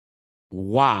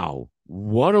Wow,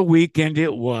 what a weekend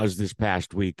it was this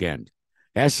past weekend.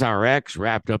 SRX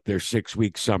wrapped up their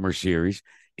 6-week summer series.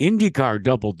 IndyCar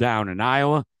doubled down in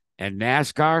Iowa, and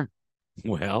NASCAR,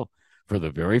 well, for the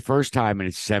very first time in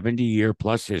its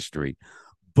 70-year-plus history,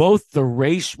 both the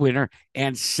race winner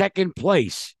and second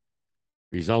place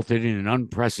resulted in an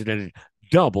unprecedented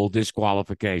double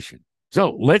disqualification.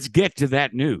 So let's get to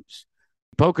that news.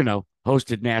 Pocono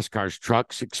hosted NASCAR's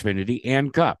Trucks, Xfinity,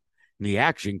 and Cup. The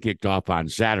action kicked off on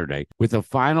Saturday with a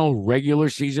final regular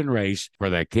season race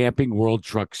for the Camping World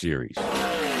Truck Series.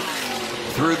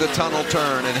 Through the tunnel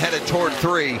turn and headed toward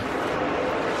 3.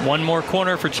 One more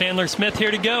corner for Chandler Smith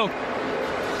here to go.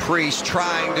 Priest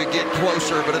trying to get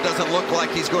closer, but it doesn't look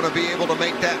like he's going to be able to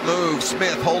make that move.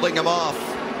 Smith holding him off.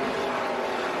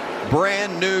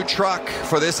 Brand new truck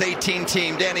for this 18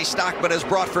 team. Danny Stockman has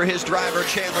brought for his driver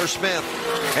Chandler Smith,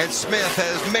 and Smith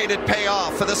has made it pay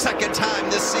off for the second time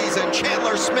this season.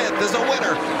 Chandler Smith is a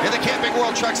winner in the Camping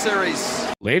World Truck Series.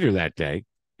 Later that day,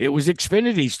 it was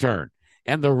Xfinity's turn,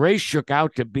 and the race shook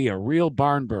out to be a real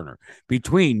barn burner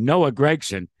between Noah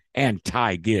Gragson and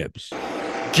Ty Gibbs.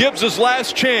 Gibbs'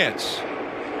 last chance.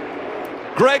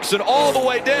 Gragson all the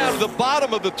way down to the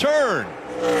bottom of the turn.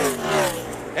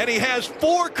 And he has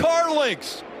 4 car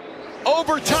lengths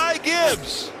over Ty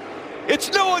Gibbs.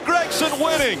 It's Noah Gragson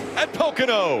winning at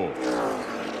Pocono.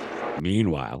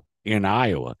 Meanwhile, in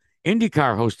Iowa,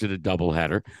 IndyCar hosted a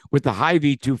doubleheader with the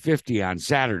Hy-Vee 250 on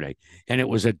Saturday, and it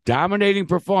was a dominating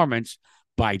performance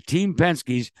by Team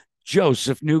Penske's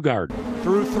Joseph Newgarden.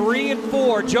 Through 3 and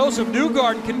 4, Joseph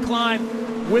Newgarden can climb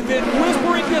within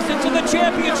whispering distance of the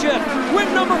championship.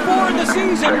 Win number 4 in the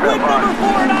season. Win number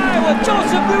 4 in Iowa.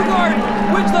 Joseph Newgarden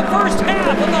wins the first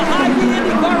half of the Hy-Vee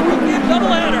IndyCar weekend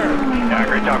doubleheader. Yeah,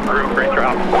 great job, crew. Great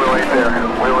job. We'll wait there.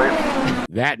 We'll wait.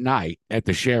 That night at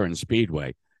the Sharon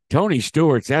Speedway, Tony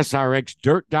Stewart's SRX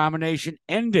dirt domination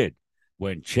ended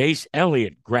when Chase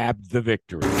Elliott grabbed the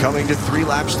victory. Coming to 3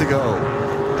 laps to go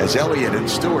as Elliott and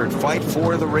Stewart fight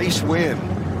for the race win.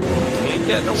 Ain't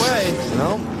getting away.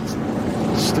 No.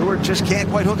 Stewart just can't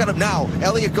quite hook on him. Now,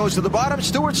 Elliott goes to the bottom.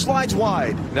 Stewart slides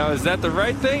wide. Now, is that the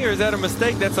right thing or is that a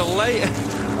mistake? That's a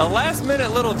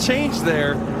last-minute little change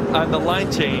there on the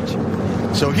line change.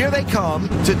 So here they come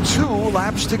to 2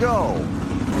 laps to go.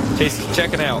 Chase is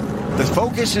checking out. The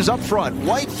focus is up front.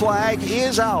 White flag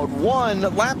is out.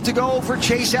 1 lap to go for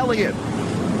Chase Elliott.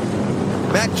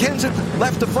 Matt Kenseth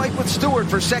left to fight with Stewart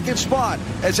for second spot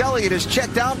as Elliott is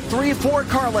checked out 3-4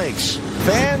 car lengths.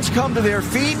 Fans come to their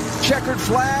feet. Checkered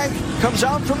flag comes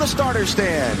out from the starter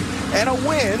stand. And a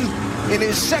win in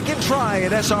his second try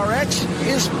at SRX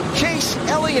is Chase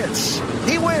Elliott's.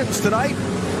 He wins tonight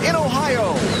in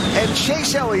Ohio. And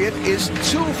Chase Elliott is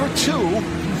 2 for 2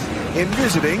 in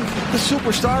visiting the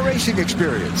Superstar Racing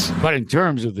Experience. But in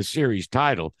terms of the series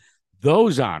title,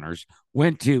 those honors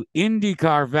went to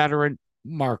IndyCar veteran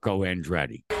Marco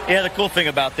Andretti. Yeah, the cool thing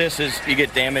about this is you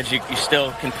get damage, you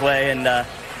still can play and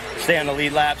stay on the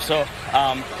lead lap. So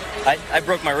I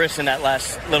broke my wrist in that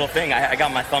last little thing. I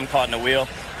got my thumb caught in the wheel.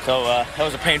 So that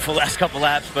was a painful last couple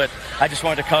laps, but I just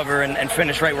wanted to cover and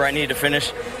finish right where I needed to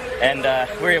finish. And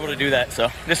we were able to do that. So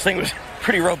this thing was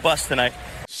pretty robust tonight.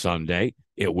 Sunday,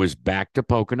 it was back to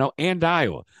Pocono and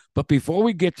Iowa. But before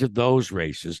we get to those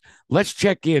races, let's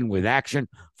check in with action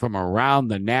from around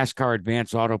the NASCAR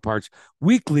Advanced Auto Parts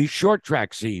weekly short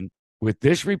track scene with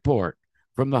this report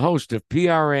from the host of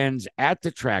PRN's At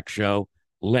the Track Show,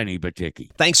 Lenny Baticki.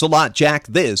 Thanks a lot, Jack.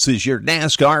 This is your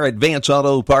NASCAR Advance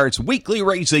Auto Parts Weekly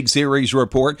Racing Series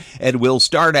report, and we'll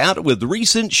start out with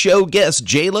recent show guest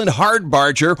Jalen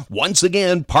Hardbarger once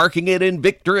again parking it in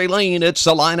Victory Lane at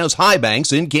Salinas High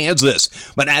Banks in Kansas.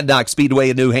 Monadnock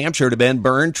Speedway in New Hampshire to Ben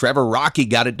Byrne. Trevor Rocky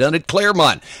got it done at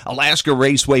Claremont. Alaska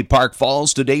Raceway Park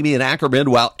Falls to Damian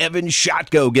Ackerman, while Evan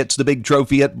Shotko gets the big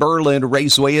trophy at Berlin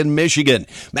Raceway in Michigan.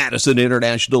 Madison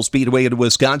International Speedway in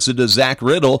Wisconsin to Zach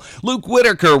Riddle. Luke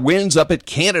Whitaker wins up at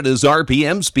Canada's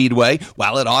RPM Speedway,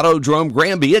 while at Autodrome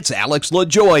Granby, it's Alex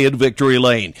LaJoy in Victory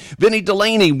Lane. Vinnie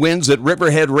Delaney wins at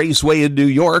Riverhead Raceway in New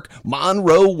York.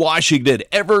 Monroe, Washington,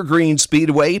 Evergreen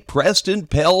Speedway, Preston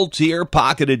Peltier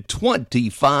pocketed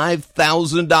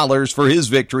 $25,000 for his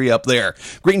victory up there.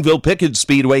 Greenville Pickens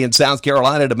Speedway in South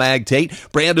Carolina to Mag Tate.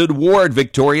 Brandon Ward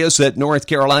victorious at North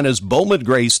Carolina's Bowman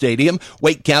Gray Stadium.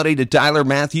 Wake County to Tyler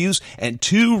Matthews, and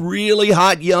 2 really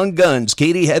hot young guns,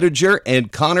 Katie Hediger and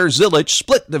and Connor Zilich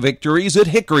split the victories at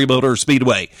Hickory Motor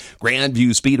Speedway.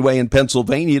 Grandview Speedway in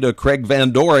Pennsylvania to Craig Van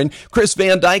Doren. Chris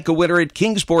Van Dyke, a winner at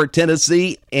Kingsport,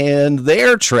 Tennessee, and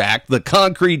their track, the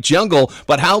Concrete Jungle.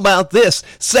 But how about this?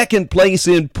 Second place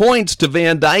in points to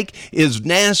Van Dyke is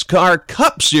NASCAR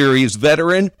Cup Series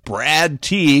veteran Brad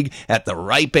Teague at the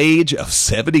ripe age of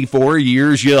 74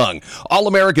 years young.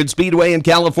 All-American Speedway in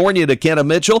California to Kenna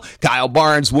Mitchell. Kyle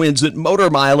Barnes wins at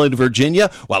Motor Mile in Virginia,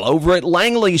 while over at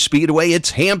Langley Speedway,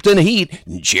 it's Hampton Heat.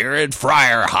 Jared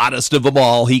Fryer, hottest of them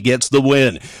all, he gets the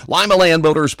win. Limaland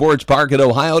Motorsports Park in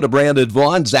Ohio to Brandon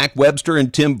Vaughn. Zach Webster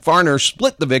and Tim Farner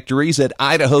split the victories at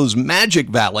Idaho's Magic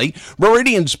Valley.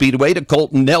 Meridian Speedway to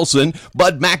Colton Nelson.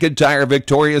 Bud McIntyre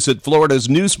victorious at Florida's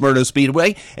New Smyrna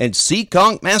Speedway. And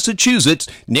Seekonk, Massachusetts,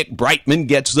 Nick Brightman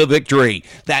gets the victory.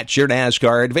 That's your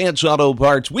NASCAR Advance Auto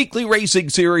Parts Weekly Racing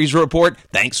Series report.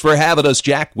 Thanks for having us,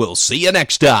 Jack. We'll see you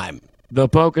next time. The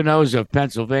Poconos of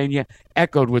Pennsylvania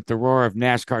echoed with the roar of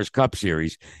NASCAR's Cup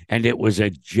Series, and it was a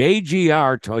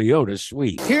JGR Toyota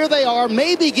sweep. Here they are,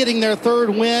 maybe getting their third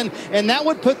win, and that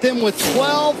would put them with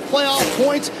 12 playoff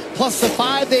points, plus the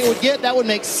 5 they would get. That would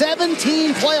make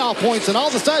 17 playoff points, and all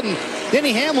of a sudden,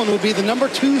 Denny Hamlin would be the number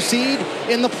 2 seed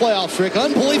in the playoffs, Rick.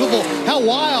 Unbelievable how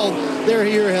wild their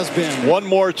year has been. One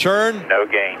more turn. No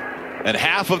gain. And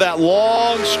half of that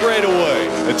long straightaway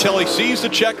until he sees the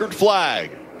checkered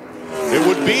flag. It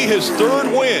would be his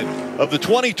third win of the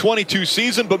 2022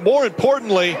 season, but more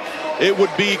importantly, it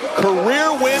would be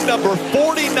career win number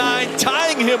 49,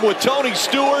 tying him with Tony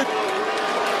Stewart.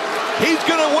 He's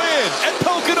going to win at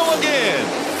Pocono again.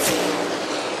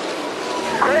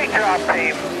 Great job,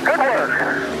 team. Good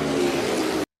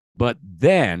work. But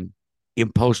then,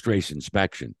 in post-race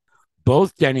inspection,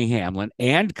 both Denny Hamlin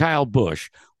and Kyle Busch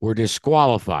were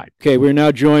disqualified. Okay, we're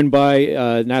now joined by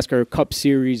NASCAR Cup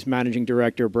Series Managing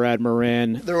Director Brad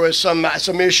Moran. There was some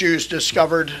issues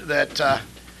discovered that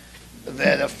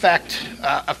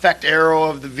affect aero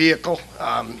of the vehicle.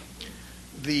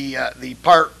 The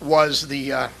part was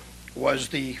the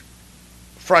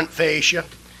front fascia,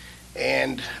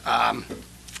 and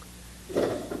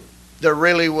there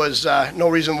really was no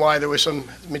reason why there was some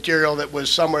material that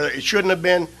was somewhere that it shouldn't have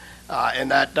been, and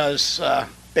that does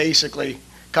basically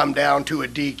come down to a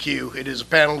DQ. It is a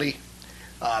penalty.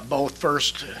 Both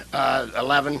first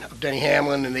 11 of Denny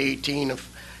Hamlin and the 18 of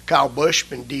Kyle Busch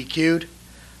been DQ'd.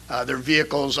 Their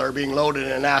vehicles are being loaded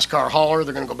in a NASCAR hauler.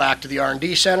 They're going to go back to the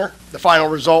R&D center. The final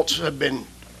results have been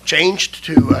changed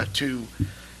to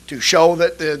show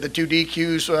that the 2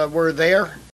 DQs were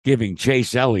there, giving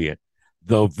Chase Elliott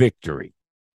the victory.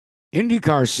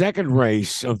 IndyCar's second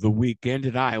race of the weekend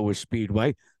at Iowa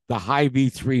Speedway, the Hy-Vee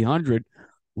 300,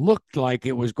 looked like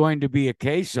it was going to be a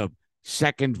case of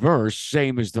second verse,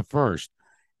 same as the first,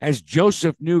 as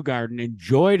Joseph Newgarden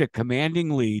enjoyed a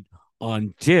commanding lead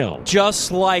until... Just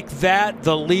like that,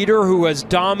 the leader who has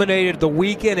dominated the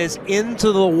weekend is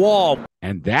into the wall.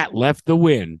 And that left the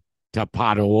win to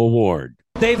Pato O'Ward.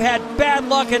 They've had bad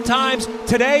luck at times.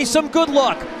 Today, some good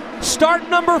luck. Start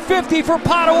number 50 for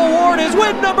Pato O'Ward is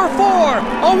win number 4.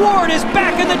 O'Ward is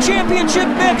back in the championship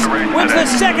mix. Wins the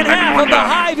second half of the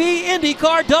Hy-Vee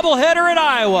IndyCar doubleheader at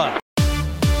Iowa.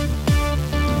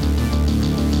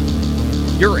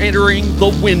 You're entering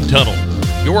the Wind Tunnel,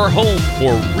 your home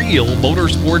for real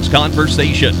motorsports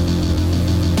conversation.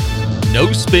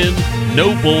 No spin,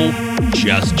 no bull,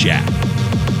 just Jack.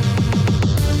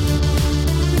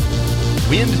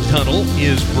 Wind Tunnel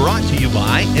is brought to you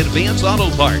by Advance Auto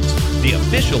Parts, the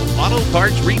official auto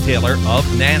parts retailer of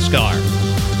NASCAR.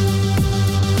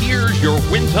 Here's your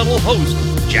Wind Tunnel host,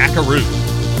 Jack Arute.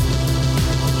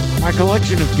 My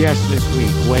collection of guests this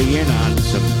week weigh in on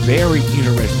some very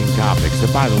interesting topics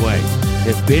that, by the way,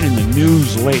 have been in the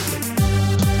news lately.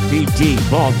 PT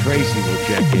Paul Tracy will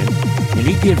check in, and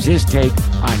he gives his take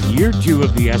on year 2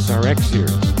 of the SRX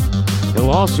series. He'll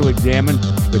also examine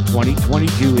the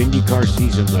 2022 IndyCar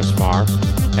season thus far,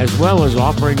 as well as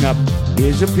offering up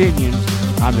his opinions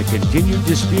on the continued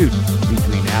dispute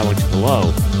between Alex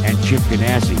Palou and Chip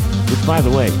Ganassi, which, by the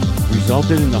way,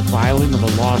 resulted in the filing of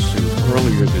a lawsuit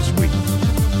earlier this week.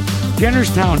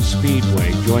 Jennerstown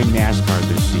Speedway joined NASCAR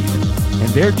this season, and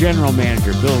their general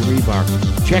manager, Bill Rebar,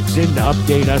 checks in to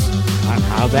update us on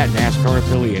how that NASCAR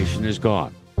affiliation has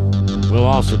gone. We'll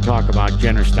also talk about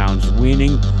Jennerstown's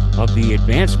winning of the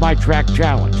Advance My Track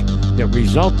Challenge that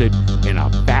resulted in a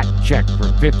fat check for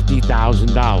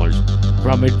 $50,000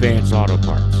 from Advance Auto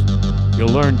Parts. You'll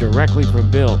learn directly from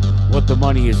Bill what the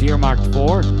money is earmarked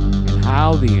for and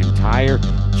how the entire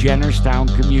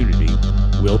Jennerstown community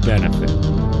will benefit.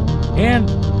 And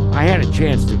I had a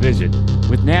chance to visit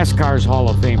with NASCAR's Hall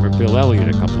of Famer Bill Elliott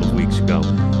a couple of weeks ago,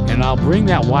 and I'll bring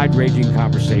that wide-ranging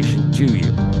conversation to you.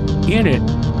 In it,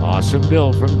 Awesome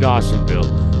Bill from Dawsonville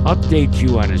updates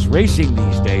you on his racing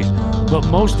these days, but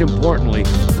most importantly,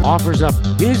 offers up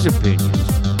his opinions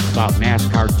about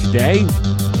NASCAR today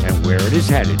and where it is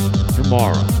headed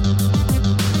tomorrow.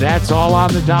 That's all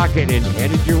on the docket and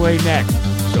headed your way next,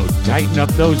 so tighten up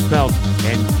those belts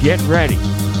and get ready.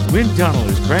 Wind tunnel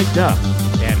is cranked up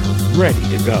and ready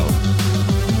to go.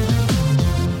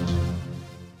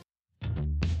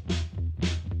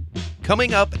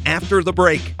 Coming up after the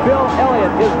break. Bill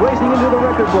Elliott is racing into the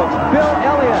record books. Bill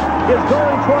Elliott is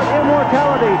going toward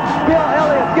immortality. Bill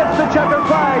Elliott gets the checkered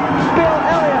flag. Bill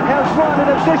Elliott has won an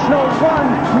additional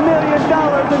 $1 million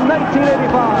in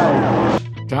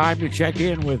 1985. Time to check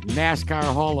in with NASCAR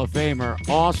Hall of Famer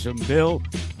Awesome Bill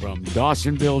from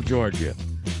Dawsonville, Georgia.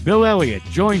 Bill Elliott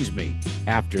joins me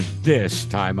after this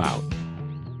timeout.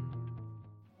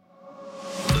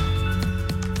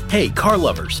 Hey, car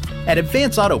lovers. At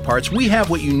Advance Auto Parts, we have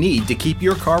what you need to keep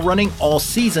your car running all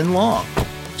season long.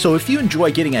 So if you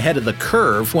enjoy getting ahead of the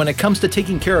curve when it comes to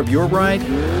taking care of your ride,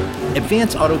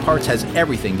 Advance Auto Parts has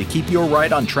everything to keep your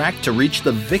ride on track to reach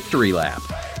the victory lap.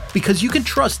 Because you can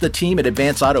trust the team at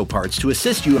Advance Auto Parts to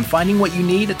assist you in finding what you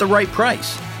need at the right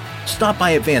price. Stop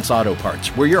by Advance Auto Parts,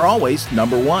 where you're always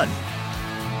number one.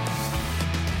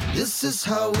 This is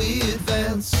how we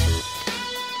advance.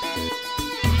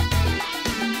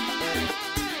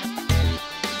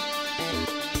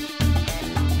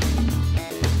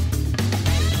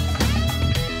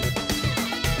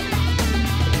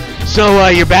 So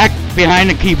you're back behind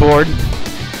the keyboard,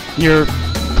 you're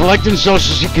collecting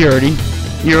Social Security,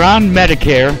 you're on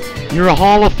Medicare, you're a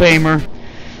Hall of Famer.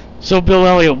 So Bill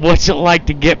Elliott, what's it like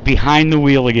to get behind the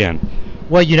wheel again?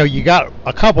 Well, you know, you got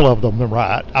a couple of them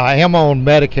right. I am on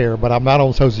Medicare, but I'm not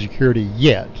on Social Security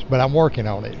yet, but I'm working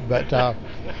on it. But,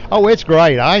 oh, it's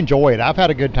great. I enjoy it. I've had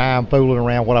a good time fooling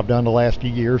around what I've done the last few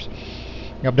years.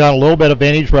 I've done a little bit of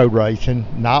vintage road racing,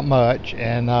 not much,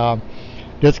 and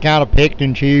just kind of picked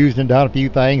and choosed and done a few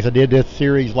things. I did this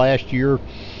series last year,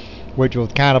 which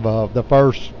was kind of the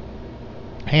first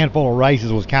handful of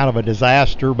races was kind of a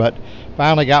disaster, but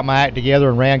finally got my act together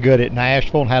and ran good at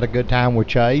Nashville and had a good time with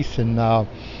Chase. And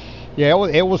yeah,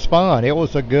 it was fun. It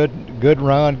was a good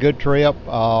run, good trip.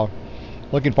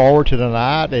 Looking forward to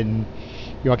tonight. And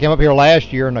you know, I came up here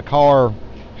last year and the car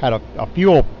had a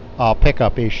fuel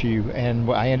pickup issue,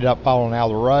 and I ended up falling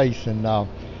out of the race, and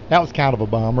that was kind of a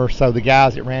bummer. So the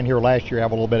guys that ran here last year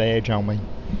have a little bit of edge on me.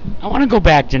 I want to go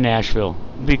back to Nashville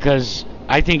because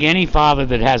I think any father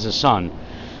that has a son,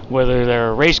 whether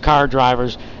they're race car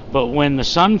drivers, but when the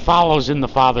son follows in the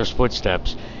father's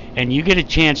footsteps and you get a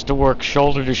chance to work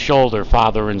shoulder to shoulder,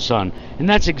 father and son, and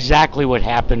that's exactly what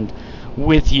happened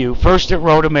with you. First at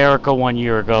Road America 1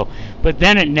 year ago, but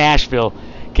then at Nashville.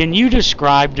 Can you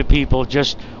describe to people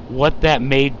just what that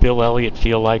made Bill Elliott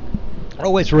feel like?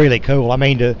 Oh, it's really cool. I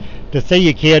mean, to see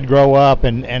a kid grow up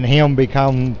and him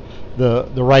become the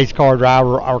race car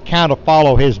driver, or kind of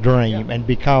follow his dream, yeah, and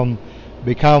become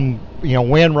you know,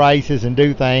 win races and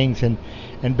do things and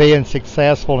being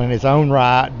successful in his own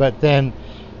right, but then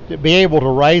to be able to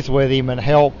race with him and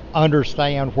help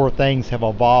understand where things have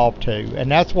evolved to.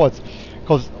 And that's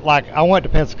because like I went to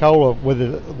Pensacola with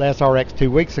the SRX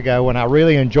 2 weeks ago, and I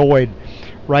really enjoyed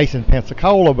racing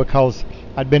Pensacola because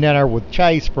I'd been in there with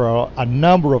Chase for a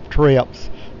number of trips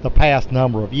the past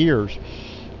number of years,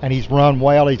 and he's run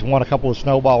well. He's won a couple of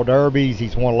snowball derbies.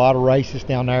 He's won a lot of races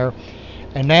down there,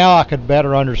 and now I could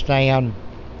better understand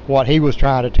what he was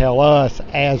trying to tell us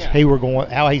as he was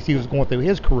going through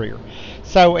his career.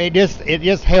 So it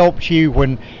just helps you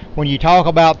when you talk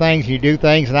about things, you do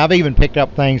things, and I've even picked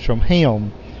up things from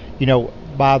him, you know,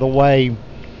 by the way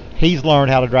he's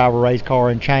learned how to drive a race car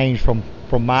and changed from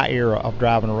my era of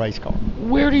driving a race car.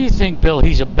 Where do you think, Bill,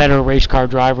 he's a better race car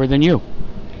driver than you?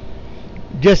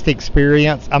 Just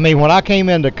experience. I mean, when I came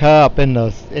into Cup in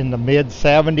the mid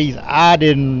 70s,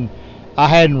 I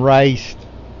hadn't raced,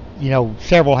 you know,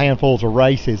 several handfuls of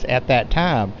races at that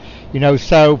time. You know,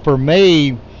 so for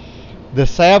me, the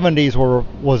 70s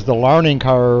was the learning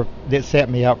curve that set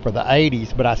me up for the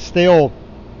 80s, but I still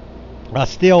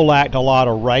lacked a lot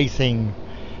of racing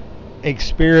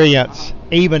experience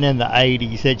even in the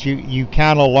 80s that you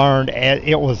kind of learned.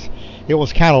 It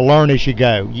was kind of learn as you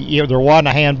go. There wasn't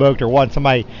a handbook, there wasn't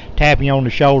somebody tapping you on the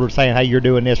shoulder saying, hey, you're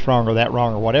doing this wrong or that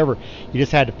wrong or whatever. You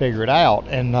just had to figure it out.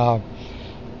 And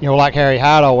you know, like Harry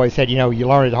Hyde always said, you know, you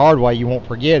learn it the hard way, you won't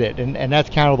forget it. And that's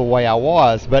kind of the way I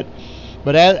was. But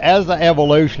as the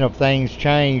evolution of things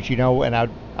changed, you know, and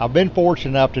I've been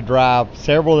fortunate enough to drive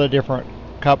several of the different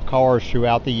Cup cars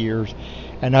throughout the years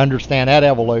and understand that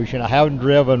evolution. I haven't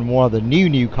driven one of the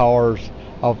new cars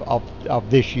of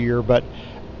this year, but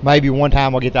maybe one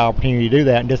time I'll get the opportunity to do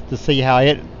that and just to see how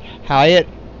it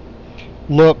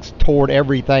looks toward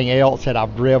everything else that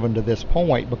I've driven to this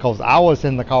point, because I was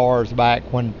in the cars back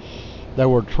when they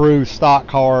were true stock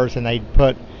cars and they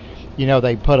put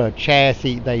a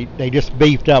chassis, they just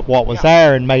beefed up what was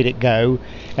there and made it go,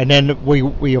 and then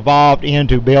we evolved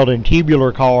into building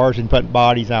tubular cars and putting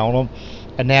bodies on them,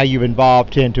 and now you've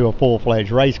evolved into a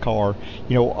full-fledged race car,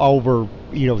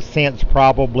 since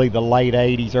probably the late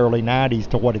 80s, early 90s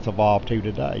to what it's evolved to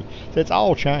today. So it's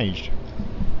all changed.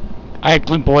 I had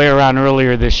Clint Boyer on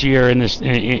earlier this year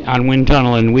on Wind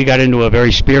Tunnel, and we got into a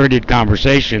very spirited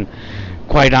conversation,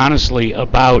 quite honestly,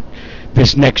 about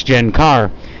this next-gen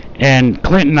car. And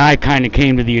Clint and I kind of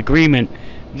came to the agreement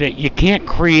that you can't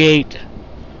create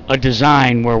a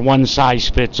design where one size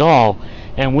fits all.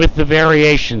 And with the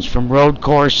variations from road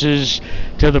courses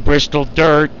to the Bristol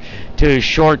Dirt to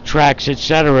short tracks,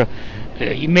 etc.,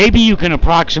 maybe you can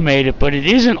approximate it, but it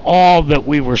isn't all that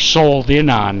we were sold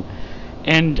in on.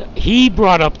 And he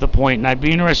brought up the point, and I'd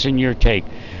be interested in your take.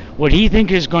 What he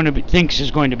thinks is going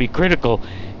to be critical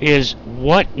is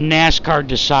what NASCAR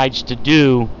decides to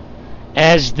do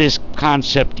as this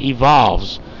concept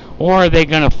evolves. Or are they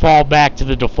going to fall back to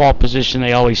the default position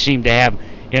they always seem to have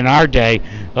in our day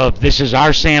of this is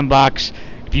our sandbox,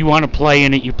 if you want to play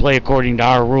in it, you play according to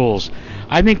our rules?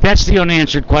 I think that's the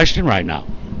unanswered question right now.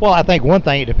 Well, I think one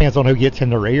thing, it depends on who gets in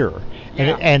the rear.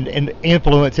 And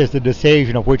influences the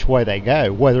decision of which way they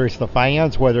go, whether it's the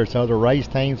fans, whether it's other race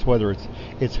teams, whether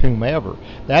it's whomever.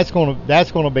 That's going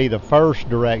to be the first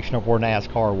direction of where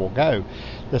NASCAR will go.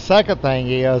 The second thing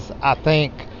is, I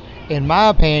think, in my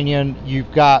opinion,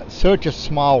 you've got such a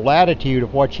small latitude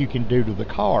of what you can do to the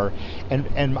car,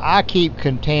 and I keep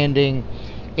contending,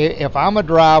 if I'm a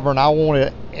driver and I want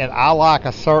it and I like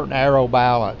a certain aero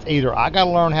balance, either I got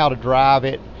to learn how to drive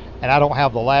it, and I don't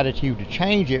have the latitude to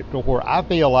change it, to where I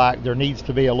feel like there needs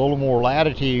to be a little more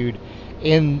latitude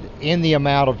in the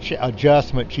amount of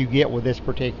adjustments you get with this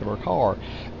particular car.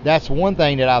 That's one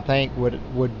thing that I think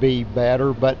would be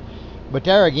better, but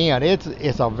there again,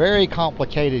 it's a very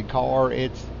complicated car.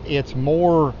 It's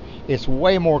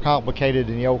way more complicated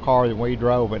than the old car that we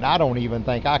drove, and I don't even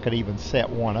think I could even set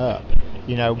one up,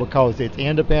 because it's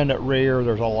independent rear.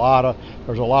 There's a lot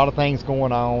of things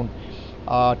going on.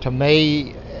 To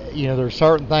me, there's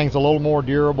certain things a little more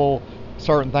durable,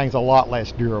 certain things a lot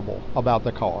less durable about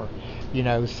the car.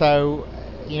 So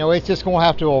it's just going to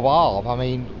have to evolve. I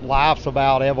mean, life's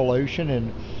about evolution,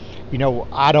 and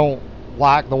I don't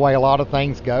like the way a lot of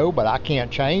things go, but I can't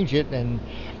change it. And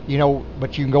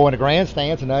but you can go into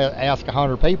grandstands and ask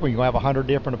 100 people, you're going to have 100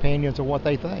 different opinions of what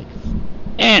they think.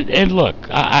 And look,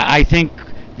 I think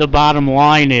the bottom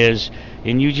line is,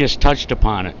 and you just touched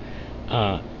upon it,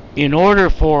 in order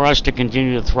for us to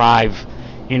continue to thrive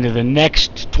into the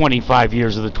next 25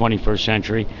 years of the 21st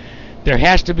century, there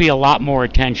has to be a lot more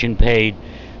attention paid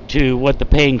to what the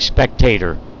paying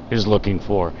spectator is looking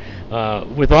for.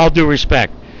 With all due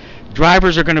respect,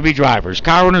 drivers are going to be drivers.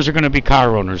 Car owners are going to be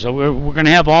car owners. We're going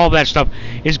to have all that stuff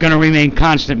is going to remain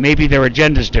constant. Maybe their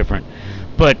agenda's different.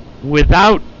 But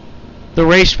without the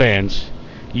race fans,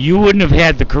 you wouldn't have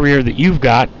had the career that you've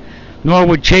got, nor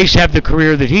would Chase have the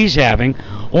career that he's having,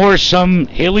 or some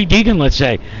Haley Deegan, let's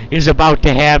say, is about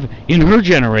to have in her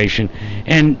generation.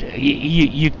 And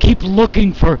you keep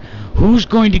looking for who's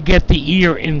going to get the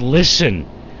ear and listen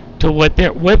to what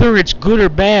they're, whether it's good or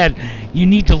bad, you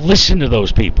need to listen to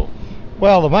those people.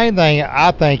 Well, the main thing,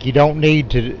 I think, you don't need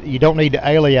to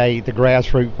alienate the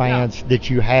grassroots fans that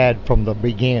you had from the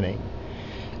beginning.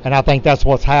 And I think that's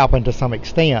what's happened to some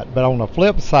extent. But on the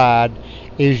flip side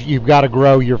is you've got to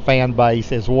grow your fan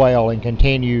base as well and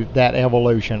continue that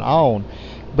evolution on.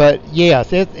 But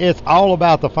yes, it's all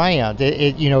about the fans.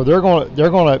 They're going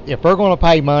to if they're going to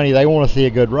pay money, they want to see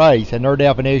a good race, and their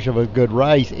definition of a good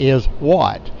race is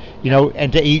what?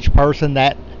 And to each person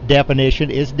that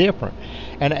definition is different.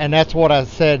 And that's what I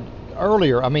said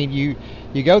earlier. I mean, you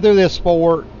go through this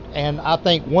sport, and I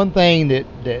think one thing that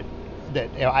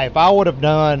if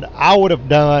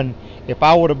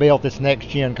I would have built this next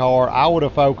gen car, I would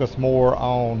have focused more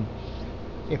on,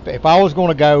 if I was going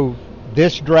to go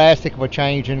this drastic of a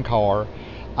change in car,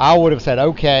 I would have said,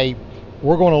 okay,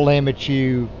 we're going to limit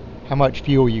you how much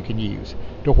fuel you can use,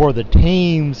 to where the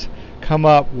teams come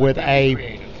up with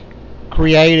a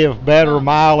creative, better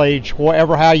mileage,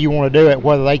 whatever, how you want to do it,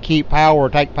 whether they keep power or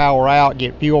take power out,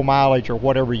 get fuel mileage or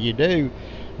whatever you do,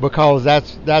 because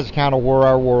that's kind of where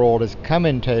our world is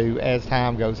coming to as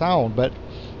time goes on. But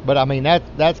I mean,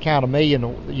 that's kind of me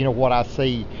and what I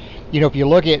see if you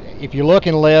look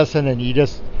and listen, and you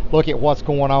just look at what's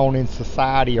going on in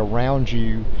society around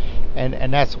you,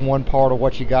 and that's one part of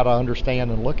what you got to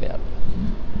understand and look at.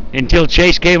 Until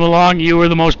Chase came along, you were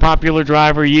the most popular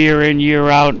driver year in, year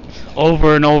out,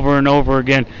 over and over and over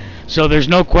again. So there's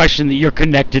no question that you're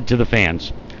connected to the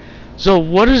fans. So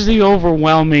what is the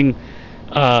overwhelming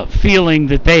feeling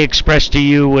that they express to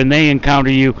you when they encounter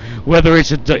you, whether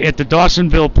it's at the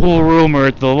Dawsonville pool room or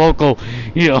at the local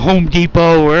Home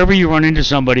Depot, wherever you run into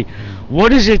somebody?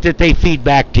 What is it that they feed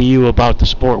back to you about the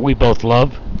sport we both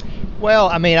love? Well,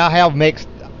 I mean, I have mixed.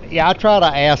 Yeah, I try to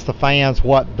ask the fans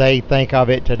what they think of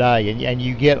it today, and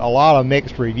you get a lot of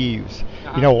mixed reviews.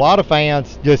 A lot of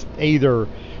fans just either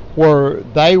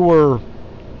they were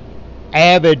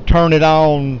avid, turn it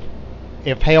on.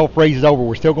 If hell freezes over,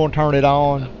 we're still going to turn it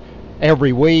on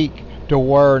every week, to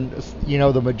where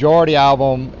the majority of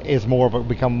them is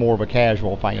become more of a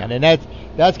casual fan, and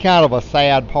that's kind of a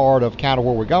sad part of kind of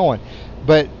where we're going.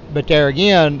 But there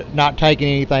again, not taking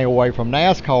anything away from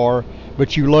NASCAR,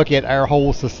 but you look at our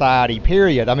whole society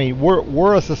period. I mean,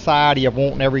 we're a society of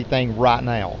wanting everything right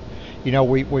now.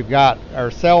 We've got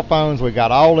our cell phones, we've got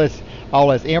all this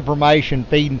information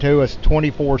feeding to us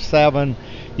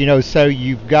 24/7. So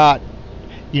you've got,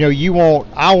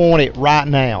 I want it right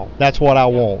now. That's what I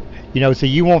want. So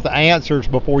you want the answers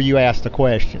before you ask the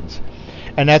questions,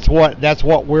 and that's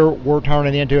what we're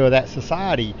turning into, that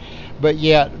society. But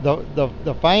yet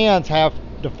the fans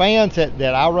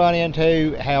that I run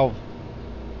into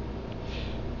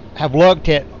have looked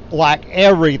at like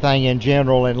everything in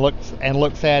general and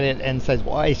looks at it and says,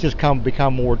 well, it's just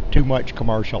become too much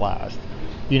commercialized.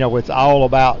 It's all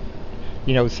about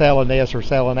selling this or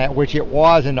selling that, which it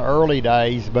was in the early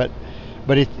days, but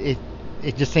it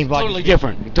just seems like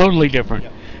totally different, yeah.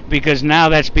 Because now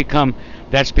that's become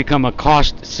a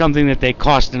cost, something that they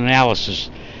cost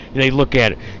analysis. They look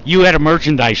at it. You had a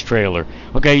merchandise trailer.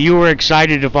 Okay, you were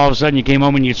excited if all of a sudden you came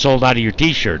home and you sold out of your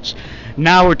T-shirts.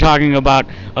 Now we're talking about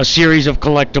a series of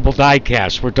collectible die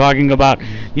casts. We're talking about,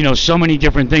 so many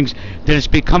different things that it's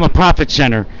become a profit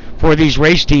center for these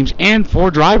race teams and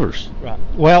for drivers. Right.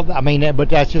 Well, I mean, but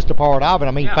that's just a part of it.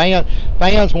 I mean,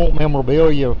 fans want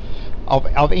memorabilia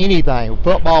of anything: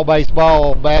 football,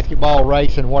 baseball, basketball,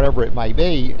 racing, whatever it may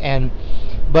be.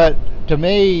 But to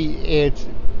me,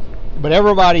 but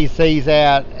everybody sees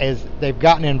that as they've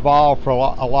gotten involved for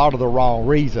a lot of the wrong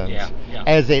reasons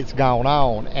as it's gone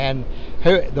on. And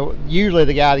usually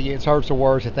the guy that gets hurt the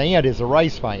worst at the end is the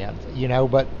race fans,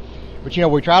 But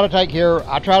we try to take care.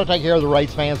 I try to take care of the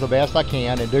race fans the best I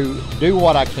can and do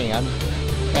what I can,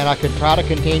 and I can try to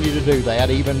continue to do that.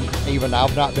 Even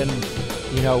I've not been,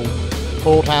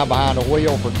 full time behind the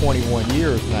wheel for 21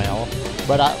 years now.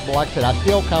 But like I said, I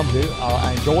still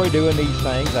I enjoy doing these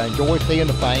things. I enjoy seeing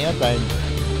the fans,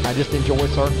 and I just enjoy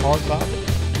certain parts of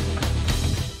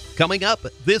it. Coming up,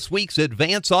 this week's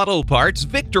Advance Auto Parts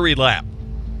Victory Lap.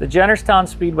 The Jennerstown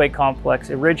Speedway Complex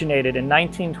originated in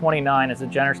 1929 as the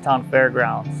Jennerstown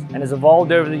Fairgrounds and has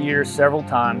evolved over the years several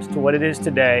times to what it is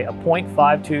today, a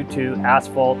 .522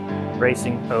 asphalt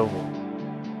racing oval.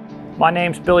 My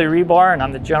name's Billy Rebar, and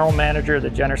I'm the General Manager of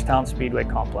the Jennerstown Speedway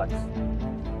Complex.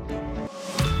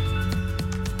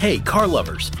 Hey, car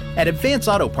lovers! At Advance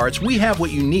Auto Parts, we have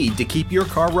what you need to keep your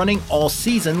car running all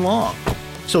season long.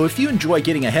 So if you enjoy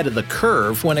getting ahead of the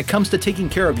curve when it comes to taking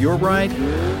care of your ride,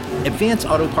 Advance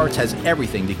Auto Parts has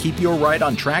everything to keep your ride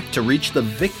on track to reach the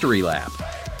victory lap.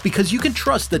 Because you can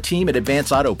trust the team at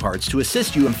Advance Auto Parts to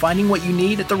assist you in finding what you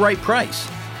need at the right price.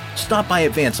 Stop by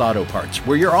Advance Auto Parts,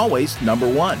 where you're always number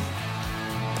one.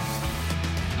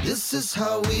 This is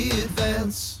how we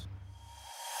advance.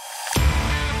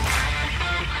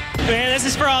 Man, this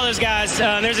is for all those guys.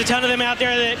 There's a ton of them out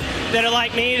there that are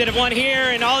like me, that have won here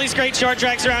and all these great short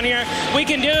tracks around here. We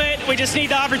can do it. We just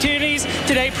need the opportunities.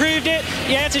 Today proved it.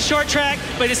 Yeah, it's a short track,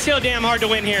 but it's still damn hard to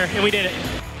win here, and we did it.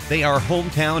 They are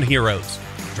hometown heroes,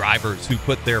 drivers who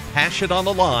put their passion on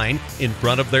the line in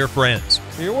front of their friends.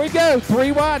 Here we go,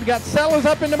 3 wide, got Sellers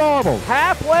up into marble.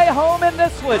 Halfway home in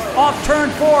this one. Off turn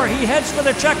 4, he heads for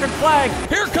the checkered flag.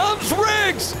 Here comes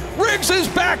Riggs. Riggs is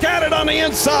back at it on the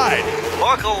inside.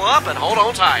 Buckle up and hold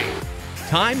on tight.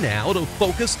 Time now to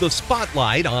focus the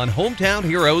spotlight on hometown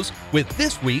heroes with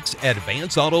this week's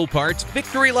Advance Auto Parts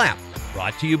Victory Lap.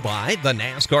 Brought to you by the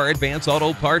NASCAR Advance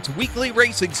Auto Parts Weekly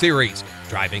Racing Series,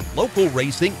 driving local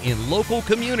racing in local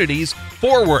communities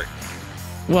forward.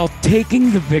 Well,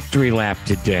 taking the victory lap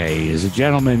today is a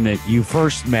gentleman that you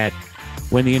first met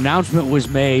when the announcement was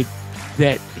made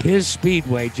that his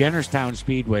speedway, Jennerstown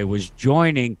Speedway, was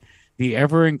joining the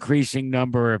ever-increasing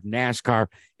number of NASCAR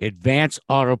Advance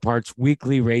Auto Parts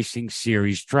Weekly Racing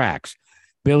Series tracks.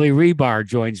 Billy Rebar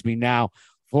joins me now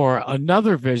for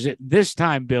another visit. This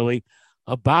time, Billy,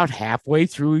 about halfway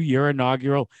through your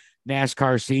inaugural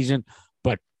NASCAR season,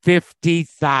 but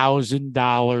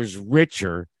 $50,000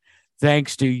 richer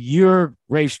thanks to your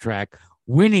racetrack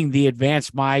winning the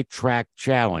Advance My Track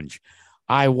Challenge.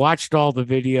 I watched all the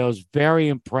videos, very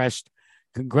impressed.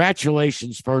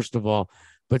 Congratulations, first of all.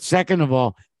 But second of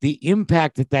all, the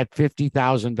impact that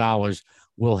 $50,000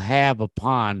 will have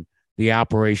upon the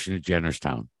operation at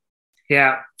Jennerstown.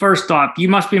 Yeah, first off, you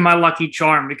must be my lucky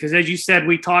charm because, as you said,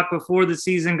 we talked before the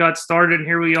season got started, and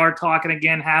here we are talking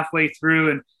again halfway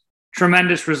through, and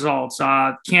tremendous results.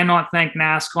 Cannot thank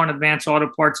NASCAR and Advance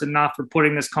Auto Parts enough for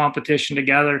putting this competition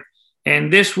together.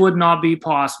 And this would not be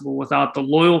possible without the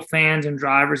loyal fans and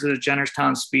drivers of the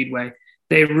Jennerstown Speedway.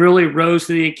 They really rose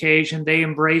to the occasion. They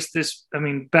embraced this,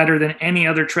 better than any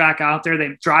other track out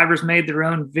there. Drivers made their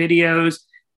own videos.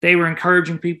 They were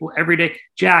encouraging people every day.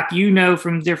 Jack, you know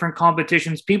from different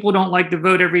competitions, people don't like to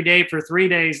vote every day for 3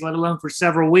 days, let alone for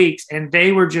several weeks. And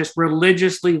they were just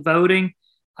religiously voting.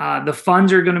 The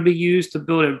funds are going to be used to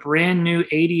build a brand new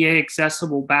ADA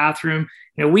accessible bathroom.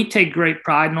 We take great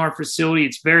pride in our facility.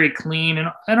 It's very clean,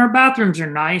 and our bathrooms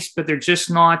are nice, but they're just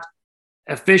not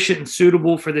efficient and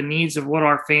suitable for the needs of what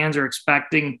our fans are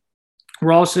expecting.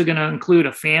 We're also going to include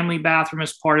a family bathroom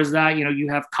as part of that. You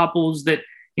have couples that,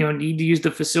 need to use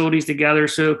the facilities together.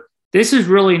 So this is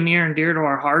really near and dear to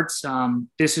our hearts.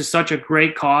 This is such a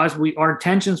great cause. Our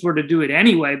intentions were to do it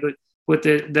anyway, but with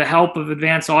the help of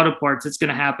Advance Auto Parts, it's going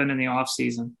to happen in the off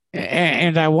season.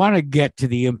 And I want to get to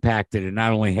the impact that it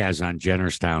not only has on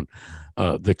Jennerstown,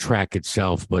 the track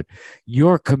itself, but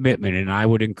your commitment. And I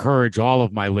would encourage all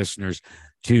of my listeners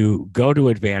to go to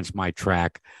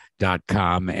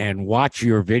advancemytrack.com and watch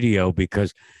your video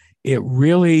because it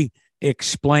really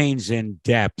explains in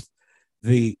depth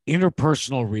the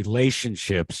interpersonal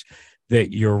relationships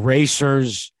that your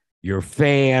racers, your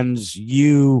fans,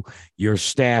 your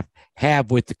staff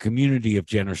have with the community of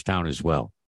Jennerstown as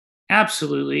well.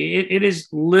 Absolutely. It is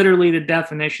literally the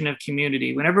definition of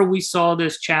community. Whenever we saw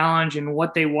this challenge and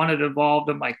what they wanted evolved,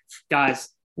 I'm like, guys,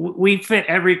 we fit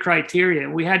every criteria.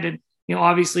 We had to,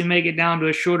 obviously make it down to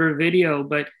a shorter video,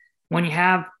 but when you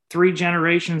have 3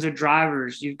 generations of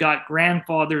drivers, you've got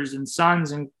grandfathers and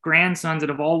sons and grandsons that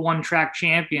have all won track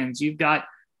champions. You've got,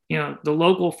 the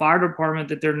local fire department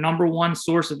that their number one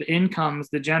source of income is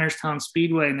the Jennerstown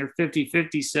Speedway and their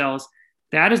 50/50 sales.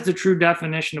 That is the true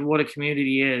definition of what a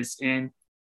community is. And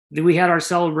we had our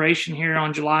celebration here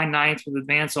on July 9th with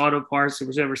Advance Auto Parts. There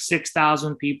was over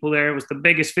 6,000 people there. It was the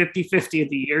biggest 50/50 of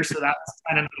the year, so that was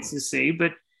kind of nice to see.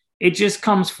 But it just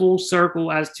comes full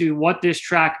circle as to what this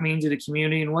track means to the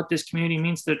community and what this community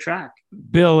means to the track.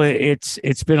 Bill,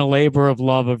 it's been a labor of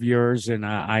love of yours, and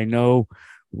I know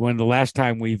when the last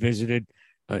time we visited,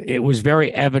 it was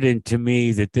very evident to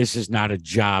me that this is not a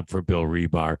job for Bill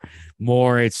Rebar.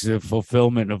 More, it's the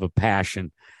fulfillment of a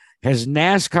passion. Has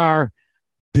NASCAR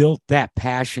built that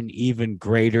passion even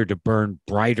greater to burn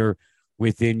brighter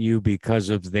within you because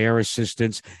of their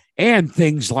assistance and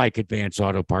things like Advance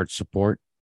Auto Parts support?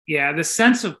 Yeah, the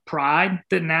sense of pride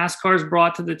that NASCAR's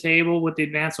brought to the table with the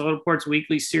Advance Auto Parts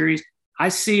Weekly Series, I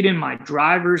see it in my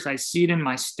drivers. I see it in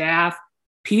my staff.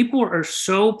 People are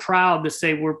so proud to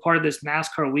say we're part of this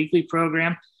NASCAR Weekly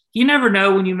program. You never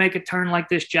know when you make a turn like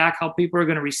this, Jack, how people are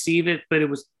going to receive it, but it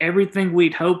was everything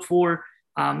we'd hoped for.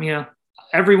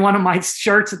 Every one of my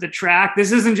shirts at the track,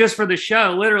 this isn't just for the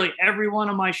show. Literally every one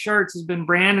of my shirts has been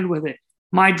branded with it.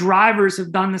 My drivers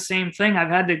have done the same thing. I've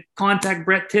had to contact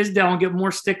Brett Tisdale and get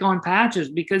more stick-on patches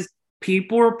because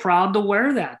people are proud to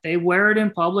wear that. They wear it in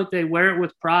public. They wear it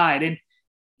with pride. And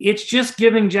it's just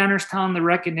giving Jennerstown the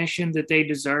recognition that they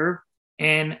deserve.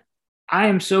 And I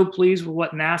am so pleased with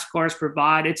what NASCAR's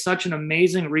provide. It's such an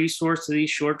amazing resource to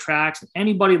these short tracks.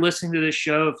 Anybody listening to this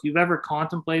show, if you've ever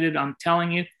contemplated, I'm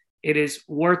telling you, it is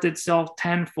worth itself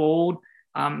tenfold.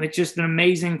 It's just an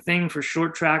amazing thing for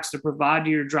short tracks to provide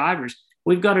to your drivers.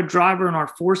 We've got a driver in our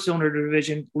 4-cylinder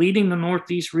division leading the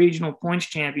Northeast Regional Points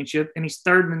Championship, and he's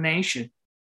 3rd in the nation.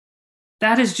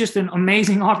 That is just an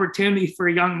amazing opportunity for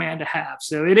a young man to have.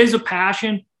 So it is a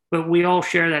passion, but we all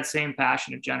share that same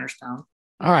passion at Jennerstown.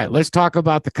 All right, let's talk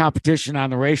about the competition on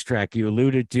the racetrack. You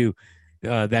alluded to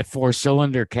that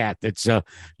 4-cylinder cat that's,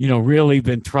 really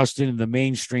been thrust into the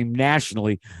mainstream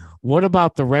nationally. What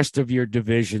about the rest of your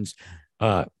divisions?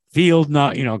 Fields,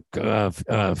 the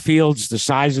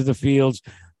size of the fields,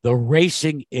 the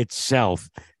racing itself.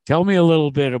 Tell me a little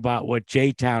bit about what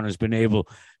J-Town has been able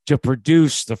to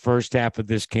produce the first half of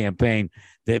this campaign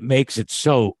that makes it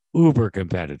so uber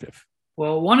competitive.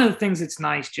 Well, one of the things that's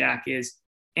nice, Jack, is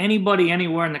anybody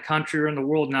anywhere in the country or in the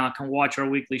world now can watch our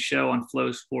weekly show on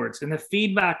Flow Sports. And the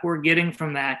feedback we're getting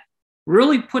from that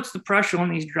really puts the pressure on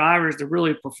these drivers to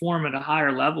really perform at a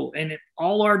higher level. And in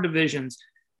all our divisions,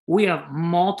 we have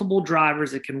multiple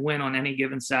drivers that can win on any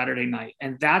given Saturday night.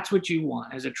 And that's what you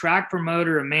want. As a track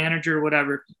promoter, a manager,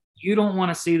 whatever, you don't want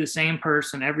to see the same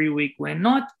person every week win.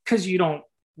 Not because you don't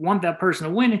want that person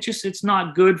to win. It's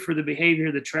not good for the behavior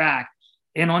of the track.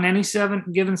 And on any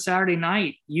given Saturday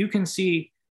night, you can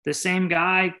see the same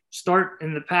guy start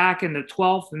in the pack in the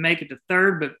 12th and make it to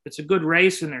third, but it's a good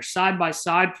race and they're side by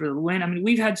side for the win. I mean,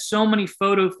 we've had so many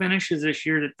photo finishes this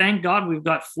year that thank God we've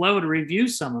got Flow to review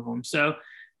some of them. So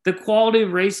the quality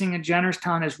of racing at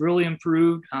Jennerstown has really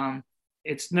improved.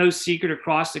 It's no secret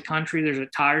across the country there's a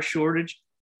tire shortage,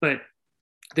 but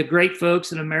the great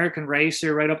folks at American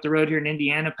Racer right up the road here in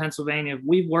Indiana, Pennsylvania,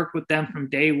 we've worked with them from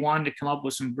day one to come up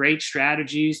with some great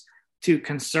strategies to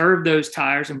conserve those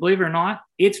tires. And believe it or not,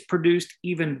 it's produced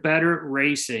even better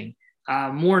racing.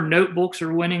 More notebooks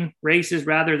are winning races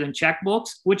rather than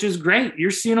checkbooks, which is great.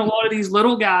 You're seeing a lot of these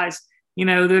little guys,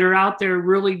 that are out there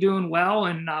really doing well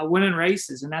and winning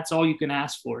races. And that's all you can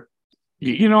ask for.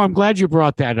 I'm glad you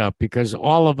brought that up because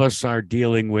all of us are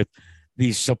dealing with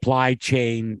these supply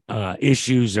chain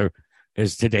issues, or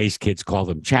as today's kids call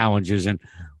them, challenges. And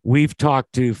we've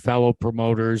talked to fellow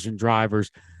promoters and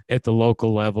drivers at the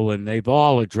local level, and they've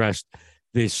all addressed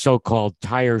this so-called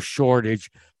tire shortage,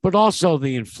 but also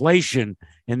the inflation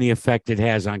and the effect it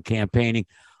has on campaigning,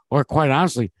 or quite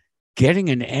honestly, getting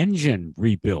an engine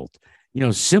rebuilt,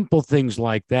 simple things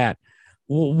like that.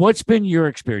 Well, what's been your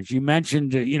experience? You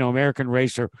mentioned, American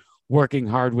Racer working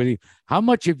hard with you. How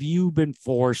much have you been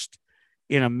forced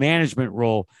in a management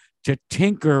role to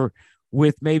tinker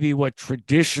with maybe what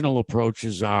traditional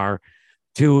approaches are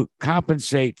to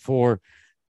compensate for,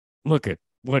 look at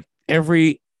what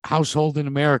every household in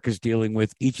America is dealing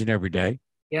with each and every day?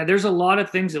 Yeah, there's a lot of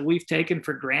things that we've taken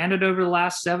for granted over the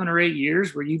last 7 or 8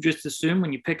 years where you just assume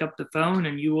when you pick up the phone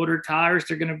and you order tires,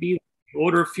 they're going to be, you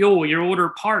order fuel, you order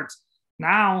parts.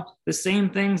 Now, the same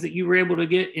things that you were able to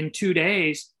get in 2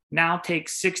 days now take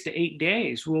 6 to 8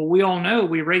 days. Well, we all know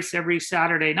we race every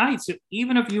Saturday night. So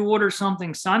even if you order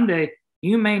something Sunday,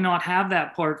 you may not have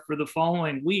that part for the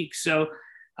following week. So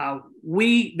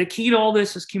the key to all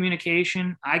this is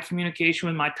communication. Communication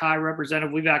with my tire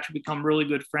representative. We've actually become really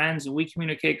good friends and we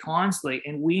communicate constantly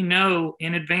and we know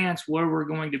in advance where we're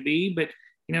going to be. But,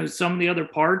 some of the other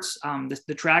parts,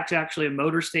 the track's actually a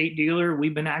Motor State dealer.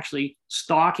 We've been actually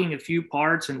stocking a few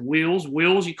parts and wheels.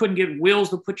 You couldn't get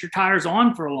wheels to put your tires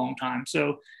on for a long time.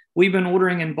 So we've been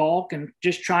ordering in bulk and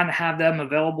just trying to have them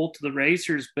available to the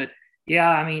racers. But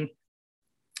yeah,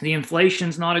 the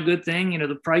inflation's not a good thing.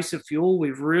 The price of fuel,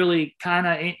 we've really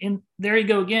and there you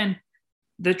go again.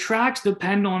 The tracks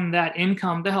depend on that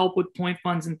income to help with point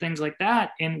funds and things like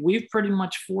that. And we've pretty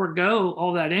much forego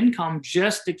all that income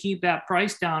just to keep that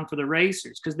price down for the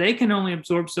racers because they can only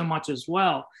absorb so much as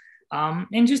well.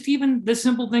 And just even the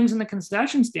simple things in the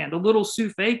concession stand, the little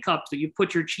souffle cups that you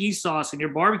put your cheese sauce and your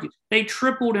barbecue, they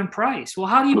tripled in price. Well,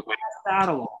 how do you pass that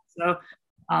along? So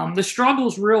the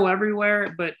struggle's real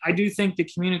everywhere, but I do think the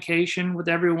communication with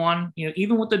everyone,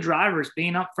 even with the drivers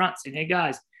being up front saying, hey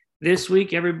guys, this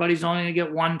week, everybody's only going to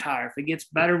get 1 tire. If it gets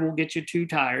better, we'll get you 2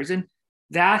 tires. And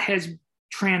that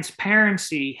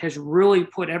transparency has really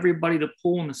put everybody to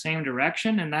pull in the same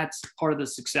direction. And that's part of the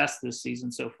success this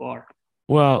season so far.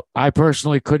 Well, I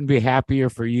personally couldn't be happier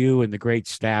for you and the great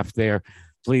staff there.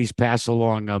 Please pass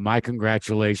along my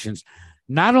congratulations,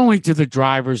 not only to the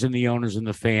drivers and the owners and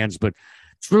the fans, but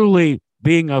truly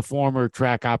being a former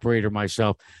track operator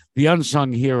myself, the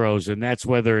unsung heroes, and that's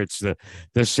whether it's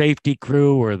the safety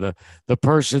crew or the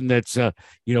person that's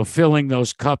filling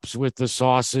those cups with the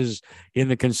sauces in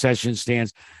the concession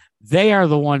stands. They are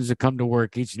the ones that come to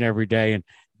work each and every day, and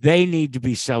they need to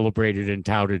be celebrated and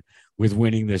touted with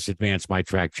winning this Advance My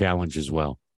Track Challenge as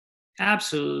well.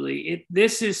 Absolutely.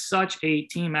 This is such a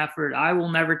team effort. I will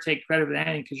never take credit for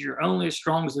anything because you're only as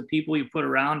strong as the people you put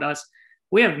around us.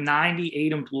 We have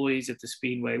 98 employees at the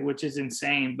Speedway, which is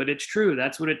insane, but it's true.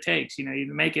 That's what it takes.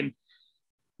 You're making,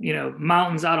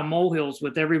 mountains out of molehills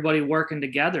with everybody working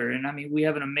together. And we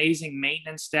have an amazing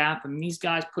maintenance staff. These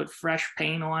guys put fresh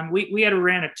paint on. We had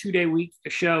ran a 2-day week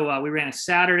show. We ran a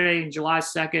Saturday, July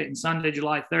 2nd and Sunday,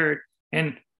 July 3rd.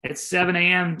 And at 7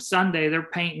 a.m. Sunday, they're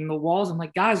painting the walls. I'm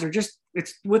like, guys,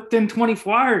 it's within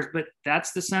 24 hours, but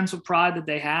that's the sense of pride that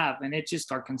they have. And it's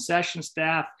just our concession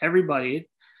staff, everybody.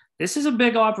 This is a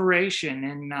big operation,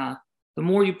 and the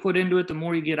more you put into it, the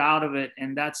more you get out of it,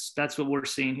 and that's what we're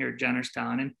seeing here at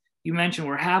Jennerstown. And you mentioned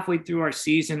we're halfway through our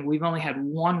season. We've only had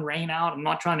one rain out. I'm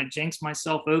not trying to jinx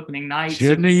myself opening night.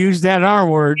 Shouldn't have used that R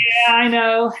word. Yeah, I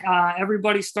know.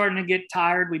 Everybody's starting to get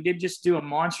tired. We did just do a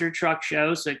monster truck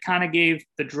show, so it kind of gave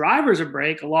the drivers a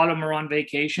break. A lot of them are on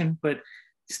vacation, but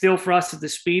still for us at the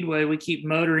Speedway, we keep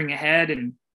motoring ahead,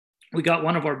 and we got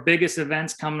one of our biggest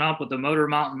events coming up with the Motor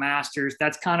Mountain Masters.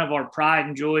 That's kind of our pride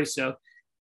and joy. So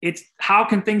it's how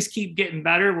can things keep getting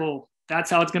better? Well,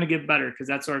 that's how it's going to get better, because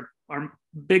that's our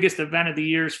biggest event of the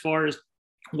year as far as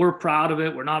we're proud of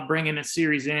it. We're not bringing a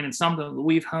series in. It's something that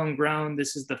we've homegrown.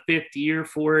 This is the 5th year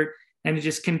for it, and it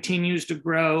just continues to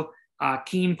grow.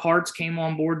 Keen Parts came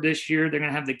on board this year. They're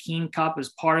going to have the Keen Cup as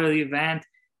part of the event.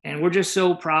 And we're just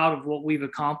so proud of what we've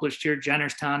accomplished here at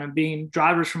Jennerstown, and being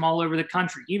drivers from all over the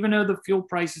country. Even though the fuel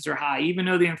prices are high, even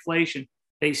though the inflation,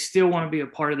 they still want to be a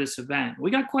part of this event.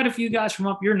 We got quite a few guys from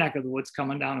up your neck of the woods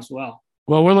coming down as well.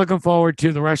 Well, we're looking forward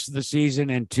to the rest of the season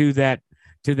and to that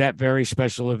very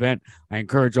special event. I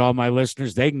encourage all my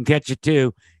listeners, they can catch it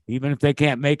too, even if they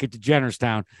can't make it to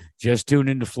Jennerstown. Just tune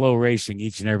into Flow Racing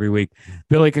each and every week.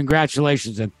 Billy,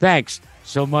 congratulations, and thanks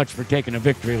so much for taking a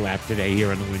victory lap today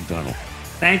here in the wind tunnel.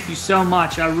 Thank you so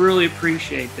much. I really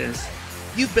appreciate this.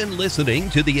 You've been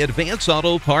listening to the Advance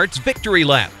Auto Parts Victory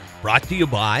Lap, brought to you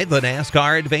by the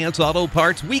NASCAR Advance Auto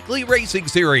Parts Weekly Racing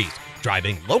Series,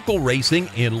 driving local racing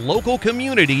in local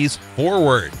communities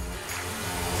forward.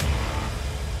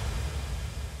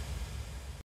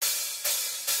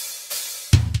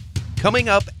 Coming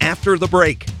up after the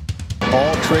break.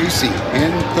 Paul Tracy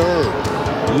in third.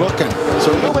 Looking.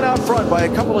 So moving out front by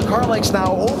a couple of car lengths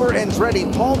now over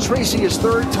Andretti. Paul Tracy is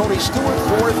third. Tony Stewart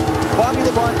fourth. Bobby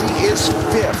Labonte is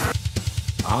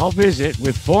fifth. I'll visit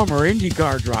with former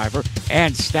IndyCar driver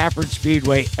and Stafford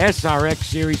Speedway SRX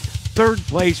Series third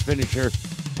place finisher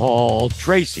Paul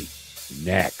Tracy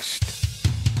next.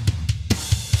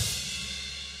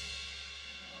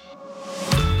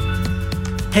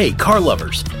 Hey, car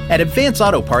lovers. At Advance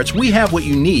Auto Parts, we have what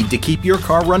you need to keep your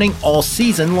car running all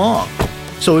season long.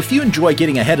 So if you enjoy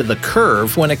getting ahead of the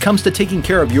curve when it comes to taking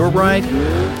care of your ride,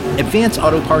 Advance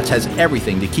Auto Parts has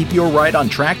everything to keep your ride on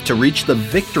track to reach the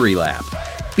victory lap.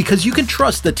 Because you can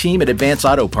trust the team at Advance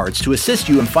Auto Parts to assist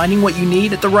you in finding what you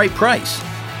need at the right price.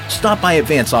 Stop by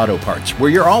Advance Auto Parts,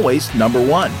 where you're always number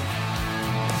one.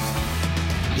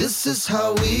 This is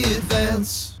how we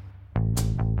advance.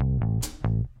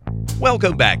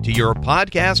 Welcome back to your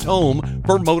podcast home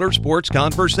for motorsports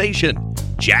conversation,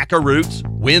 Jack Arute's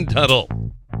Wind Tunnel.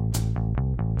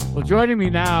 Well, joining me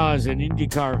now is an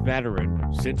IndyCar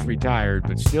veteran, since retired,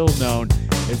 but still known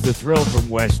as the Thrill from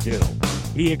West Hill.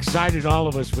 He excited all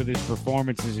of us with his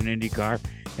performances in IndyCar,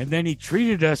 and then he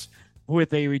treated us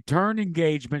with a return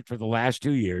engagement for the last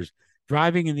 2 years,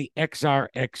 driving in the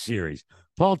XRX Series.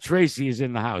 Paul Tracy is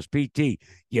in the house. PT,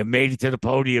 you made it to the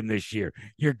podium this year.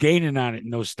 You're gaining on it in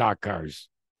those stock cars.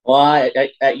 Well,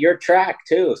 at your track,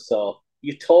 too. So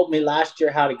you told me last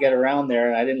year how to get around there,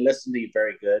 and I didn't listen to you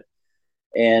very good.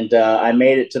 And I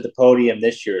made it to the podium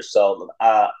this year. So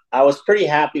I was pretty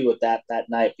happy with that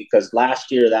night, because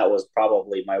last year that was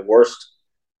probably my worst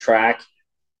track.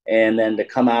 And then to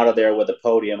come out of there with a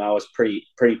podium, I was pretty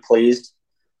pleased.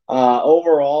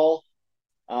 Overall,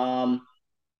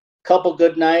 couple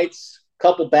good nights,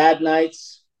 couple bad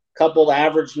nights, couple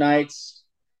average nights.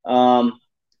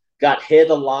 Got hit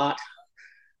a lot.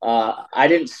 I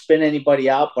didn't spin anybody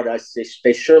out, but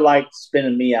they sure liked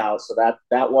spinning me out, so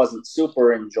that wasn't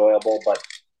super enjoyable. But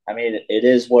I mean, it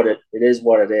is what it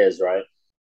is, right?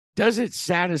 Does it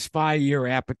satisfy your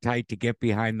appetite to get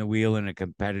behind the wheel in a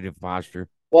competitive posture?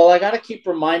 Well, I got to keep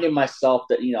reminding myself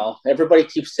that, everybody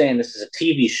keeps saying this is a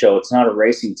TV show, it's not a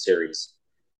racing series.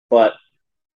 But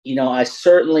I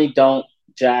certainly don't,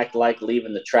 Jack, like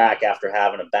leaving the track after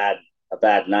having a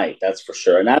bad night. That's for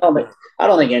sure. And I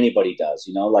don't think anybody does.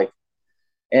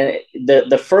 And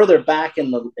the further back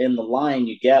in the line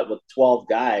you get with 12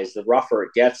 guys, the rougher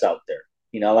it gets out there.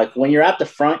 When you're at the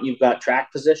front, you've got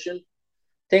track position.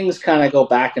 Things kind of go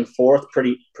back and forth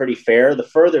pretty fair. The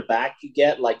further back you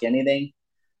get, like anything,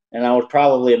 and I would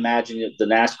probably imagine the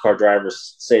NASCAR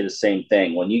drivers say the same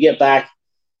thing. When you get back,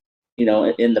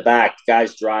 in the back,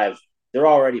 guys drive, they're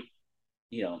already,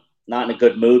 not in a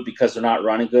good mood because they're not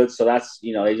running good. So that's,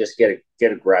 they just get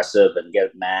aggressive and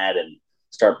get mad and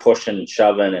start pushing and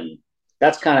shoving. And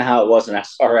that's kind of how it was in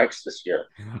SRX this year.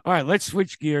 All right, let's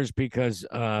switch gears, because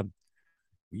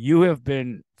you have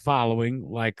been following,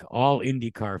 like all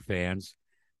IndyCar fans,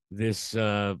 this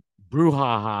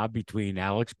brouhaha between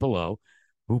Alex Palou,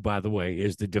 who, by the way,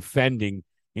 is the defending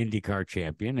IndyCar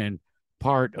champion and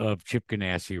part of Chip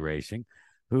Ganassi Racing,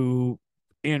 who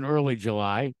in early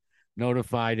July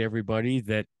notified everybody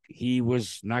that he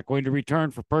was not going to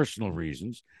return for personal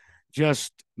reasons.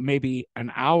 Just maybe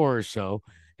an hour or so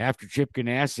after Chip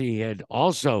Ganassi had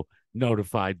also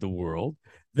notified the world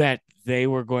that they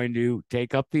were going to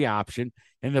take up the option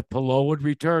and that Palou would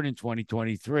return in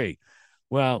 2023.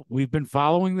 Well, we've been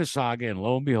following the saga, and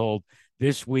lo and behold,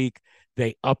 this week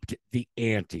they upped the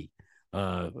ante.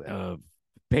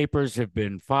 Papers have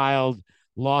been filed,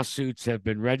 lawsuits have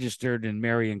been registered in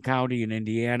Marion County in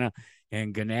Indiana,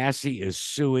 and Ganassi is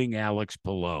suing Alex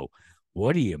Palou.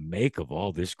 What do you make of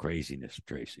all this craziness,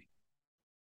 Tracy?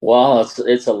 Well,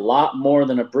 it's a lot more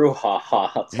than a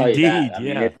brouhaha. I'll tell you that. I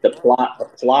mean, the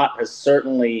plot has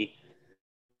certainly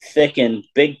thickened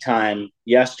big time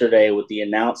yesterday with the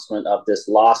announcement of this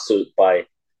lawsuit by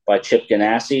Chip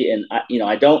Ganassi, and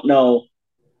I don't know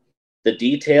the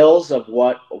details of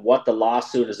what the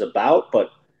lawsuit is about,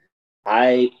 but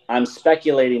I'm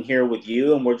speculating here with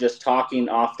you, and we're just talking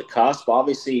off the cusp.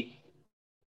 Obviously,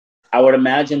 I would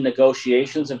imagine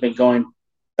negotiations have been going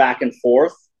back and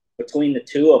forth between the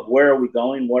two of where are we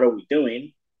going, what are we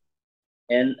doing,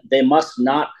 and they must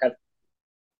not have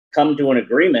come to an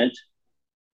agreement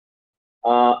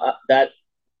that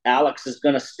Alex is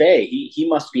going to stay. He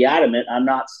must be adamant, I'm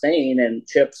not staying, and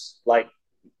Chip's like,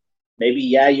 maybe,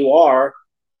 yeah, you are,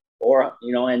 or,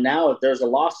 and now there's a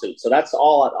lawsuit. So that's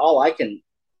all I can,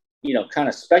 kind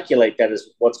of speculate that is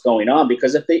what's going on.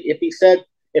 Because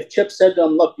if Chip said to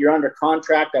him, look, you're under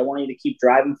contract, I want you to keep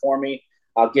driving for me,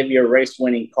 I'll give you a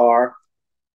race-winning car,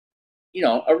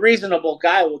 a reasonable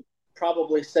guy would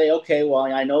probably say, okay, well,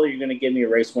 I know you're going to give me a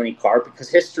race-winning car because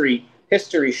history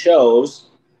shows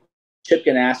Chip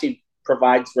Ganassi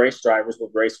provides race drivers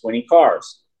with race-winning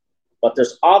cars. But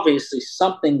there's obviously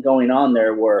something going on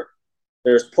there where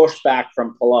there's pushback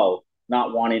from Palou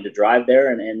not wanting to drive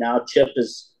there. And now Chip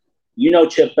is,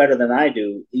 Chip better than I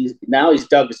do. He's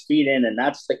dug his feet in, and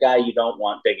that's the guy you don't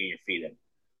want digging your feet in.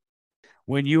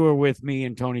 When you were with me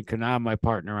and Tony Kanam, my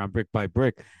partner on Brick by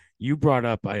Brick, you brought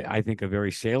up, I think, a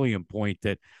very salient point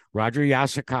that Roger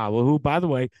Yasukawa, who, by the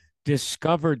way,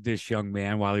 discovered this young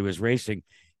man while he was racing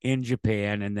in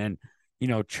Japan and then,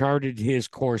 charted his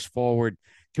course forward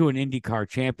to an IndyCar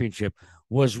championship,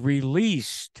 was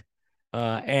released,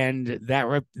 and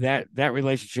that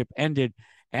relationship ended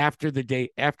after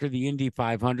the Indy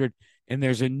 500, and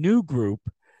there's a new group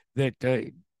that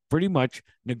pretty much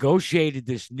negotiated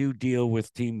this new deal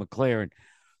with Team McLaren.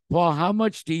 Paul, how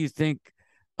much do you think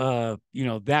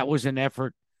that was an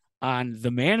effort on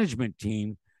the management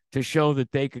team to show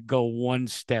that they could go one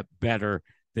step better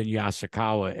than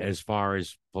Yasukawa as far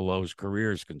as Palou's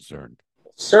career is concerned?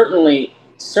 Certainly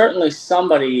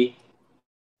somebody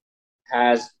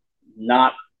has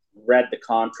not read the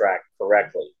contract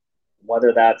correctly,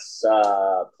 whether that's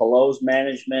Palou's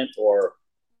management or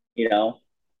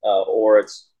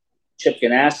it's Chip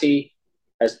Ganassi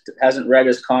hasn't read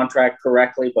his contract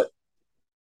correctly. But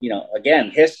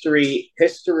again, history.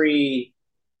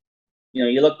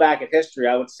 You look back at history.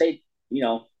 I would say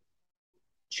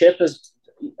Chip is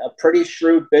a pretty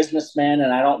shrewd businessman,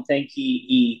 and I don't think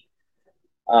he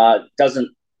doesn't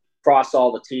cross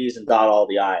all the T's and dot all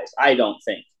the I's. I don't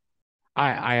think.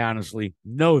 I honestly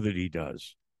know that he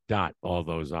does dot all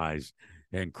those I's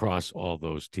and cross all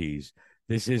those T's.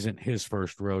 This isn't his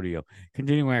first rodeo.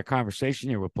 Continuing our conversation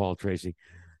here with Paul Tracy.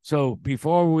 So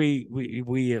before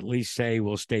we at least say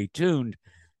we'll stay tuned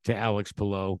to Alex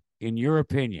Palou, in your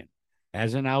opinion,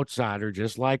 as an outsider,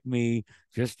 just like me,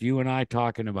 just you and I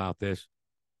talking about this,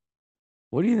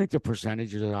 what do you think the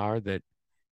percentages are that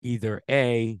either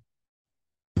A,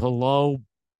 Palou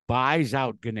buys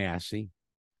out Ganassi,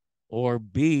 or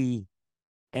B,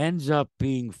 ends up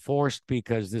being forced,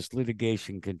 because this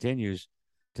litigation continues,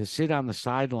 to sit on the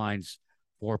sidelines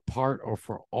for part or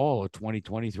for all of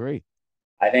 2023?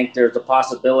 I think there's a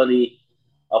possibility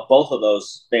of both of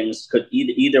those things could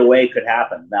either way could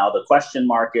happen. Now, the question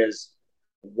mark is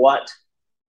what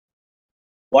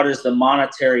is the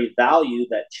monetary value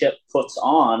that Chip puts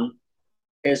on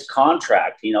his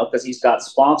contract, because he's got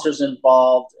sponsors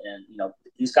involved, and,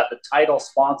 he's got the title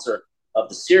sponsor of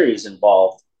the series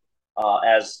involved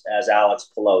as Alex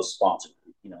Palou's sponsor,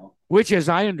 Which, as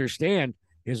I understand,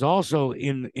 is also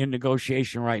in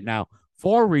negotiation right now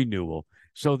for renewal.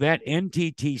 So that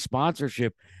NTT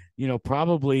sponsorship,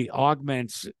 probably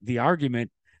augments the argument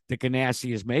that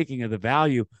Ganassi is making of the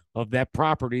value of that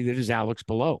property that is Alex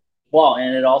Palou. Well,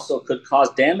 and it also could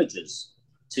cause damages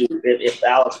to, if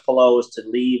Alex Palou is to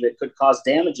leave, it could cause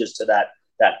damages to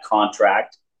that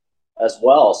contract as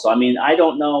well. So, I mean, I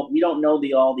don't know. We don't know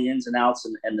all the ins and outs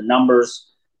and the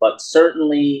numbers, but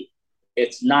certainly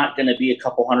it's not going to be a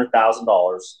couple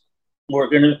 $100,000.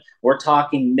 we're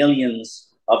talking millions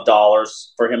of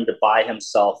dollars for him to buy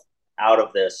himself out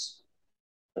of this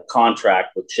contract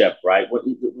with Chip, right?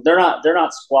 They're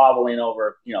not squabbling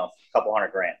over, a couple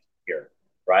 $100,000 here,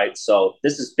 right? So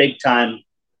this is big time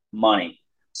money.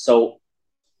 So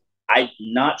I'm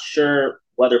not sure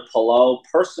whether Palou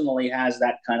personally has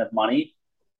that kind of money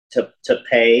to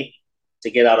pay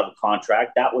to get out of a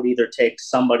contract. That would either take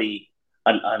somebody,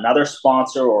 another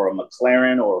sponsor or a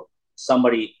McLaren or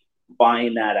somebody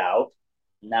buying that out.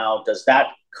 Now, does that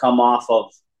come off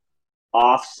of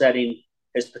offsetting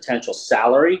his potential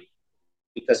salary?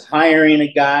 Because hiring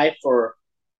a guy for,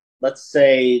 let's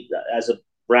say, as a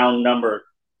round number,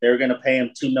 they're going to pay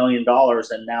him $2 million,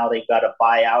 and now they've got to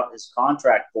buy out his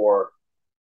contract for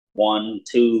 $1,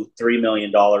 $2, $3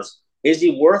 million. Is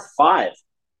he worth $5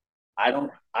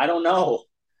 million? I don't know.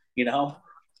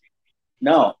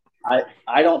 No,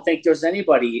 I don't think there's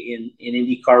anybody in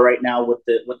IndyCar right now with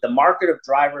the market of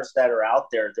drivers that are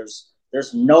out there.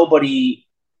 There's nobody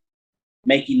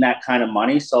making that kind of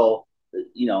money. So,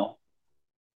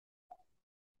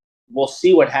 we'll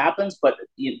see what happens. But,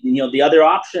 the other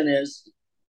option is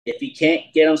if he can't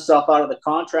get himself out of the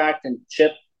contract and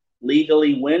Chip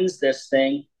legally wins this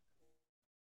thing,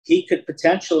 he could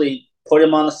potentially put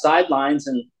him on the sidelines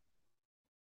and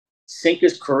sink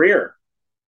his career.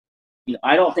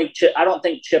 I don't think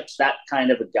Chip's that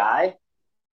kind of a guy.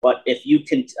 But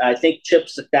I think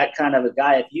Chip's that kind of a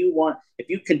guy. If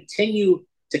you continue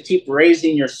to keep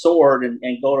raising your sword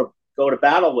and go to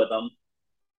battle with him,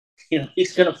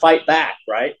 he's going to fight back,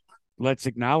 right? Let's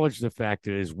acknowledge the fact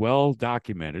that it is well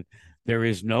documented there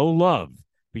is no love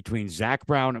between Zach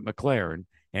Brown at McLaren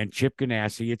and Chip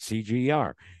Ganassi at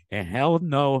CGR. And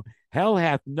hell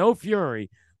hath no fury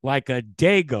like a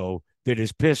Dago that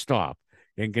is pissed off.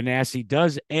 And Ganassi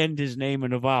does end his name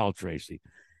in a vowel, Tracy.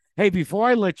 Hey, before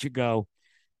I let you go,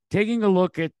 taking a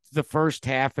look at the first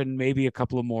half and maybe a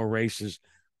couple of more races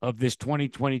of this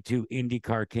 2022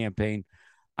 IndyCar campaign,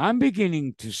 I'm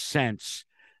beginning to sense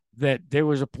that there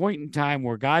was a point in time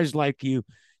where guys like you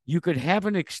could have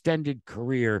an extended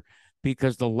career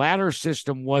because the ladder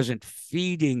system wasn't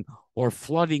feeding or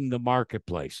flooding the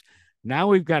marketplace. Now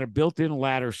we've got a built-in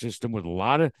ladder system with a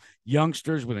lot of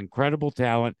youngsters with incredible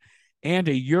talent and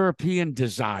a European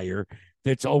desire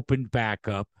that's opened back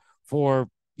up for,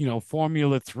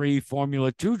 Formula 3,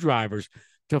 Formula 2 drivers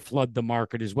to flood the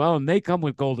market as well. And they come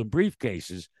with golden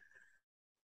briefcases.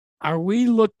 Are we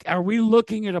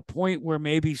looking at a point where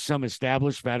maybe some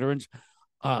established veterans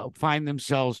find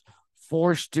themselves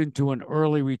forced into an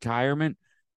early retirement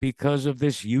because of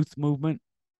this youth movement?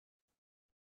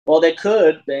 Well, they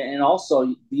could. And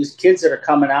also these kids that are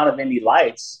coming out of Indy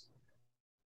Lights,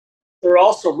 they're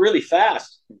also really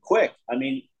fast and quick. I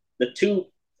mean, the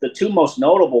two most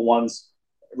notable ones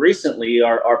recently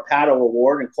are Pato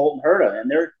O'Ward and Colton Herta,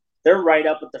 and they're right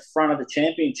up at the front of the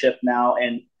championship now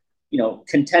and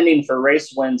contending for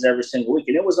race wins every single week.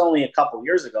 And it was only a couple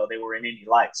years ago they were in Indy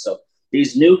Lights. So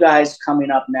these new guys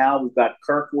coming up now, we've got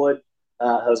Kirkwood,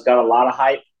 who's got a lot of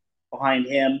hype behind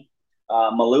him.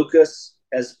 Malukas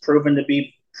has proven to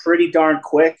be pretty darn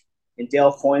quick in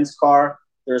Dale Coyne's car.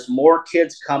 There's more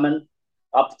kids coming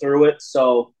up through it.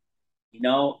 So,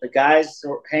 the guys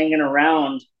are hanging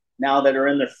around now that are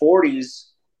in their 40s,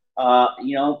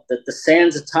 the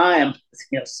sands of time,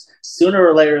 sooner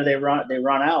or later they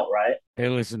run out, right? Hey,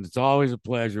 listen, it's always a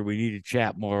pleasure. We need to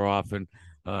chat more often.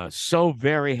 So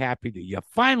very happy that you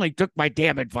finally took my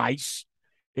damn advice.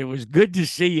 It was good to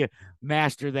see you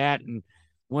master that. And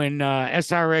when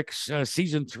SRX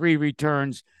season 3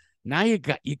 returns, now you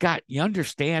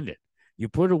understand it. You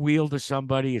put a wheel to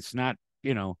somebody. It's not,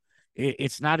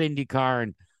 it's not IndyCar,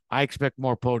 and I expect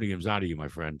more podiums out of you, my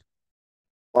friend.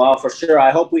 Well, for sure.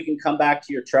 I hope we can come back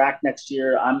to your track next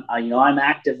year. I'm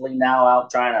actively now out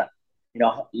trying to,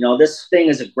 this thing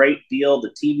is a great deal.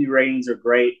 The TV ratings are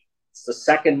great. It's the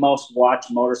second most watched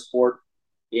motorsport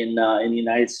in the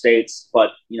United States,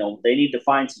 but they need to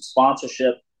find some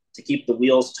sponsorship to keep the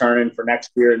wheels turning for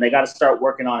next year, and they got to start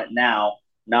working on it now,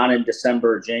 not in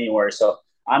December or January. So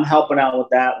I'm helping out with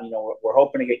that. We're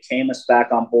hoping to get Camus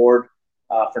back on board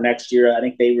for next year. I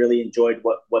think they really enjoyed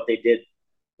what they did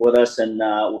with us, and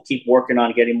we'll keep working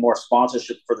on getting more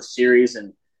sponsorship for the series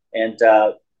and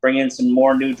bring in some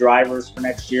more new drivers for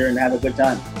next year and have a good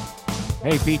time.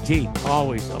 Hey, PT,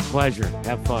 always a pleasure.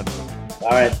 Have fun.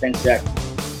 All right. Thanks, Jack.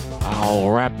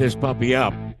 I'll wrap this puppy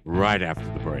up right after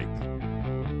the break.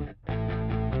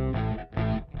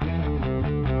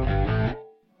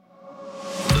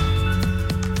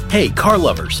 Hey, car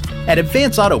lovers. At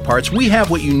Advance Auto Parts, we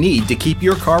have what you need to keep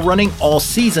your car running all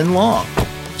season long.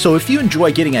 So if you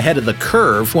enjoy getting ahead of the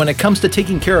curve when it comes to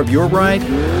taking care of your ride,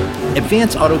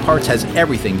 Advance Auto Parts has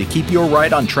everything to keep your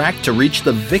ride on track to reach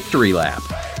the victory lap.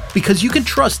 Because you can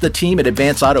trust the team at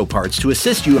Advance Auto Parts to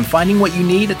assist you in finding what you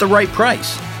need at the right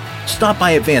price. Stop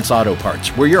by Advance Auto Parts,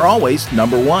 where you're always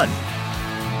number one.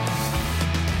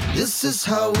 This is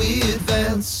how we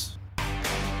advance.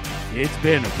 It's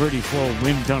been a pretty full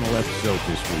wind tunnel episode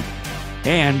this week,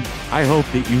 and I hope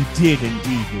that you did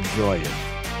indeed enjoy it.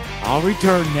 I'll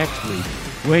return next week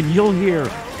when you'll hear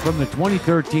from the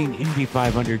 2013 Indy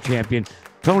 500 champion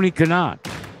Tony Kanaan,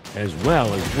 as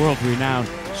well as world-renowned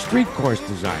street course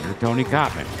designer Tony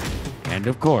Kottman. And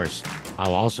of course,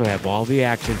 I'll also have all the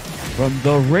action from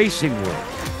the racing world.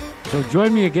 So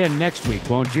join me again next week,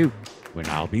 won't you? When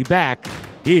I'll be back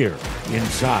here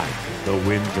inside the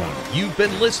wind tunnel. You've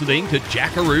been listening to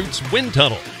Jack Arute's Wind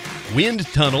Tunnel. Wind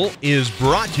Tunnel is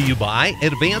brought to you by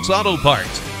Advance Auto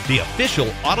Parts, the official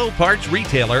auto parts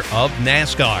retailer of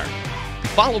NASCAR.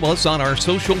 Follow us on our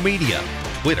social media,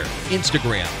 Twitter,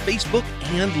 Instagram, Facebook,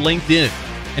 and LinkedIn.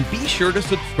 And be sure to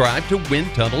subscribe to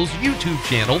Wind Tunnel's YouTube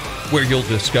channel, where you'll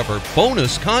discover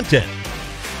bonus content.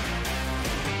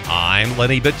 I'm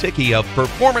Lenny Baticki of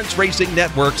Performance Racing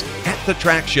Network's At the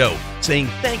Track Show, saying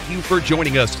thank you for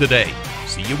joining us today.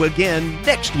 See you again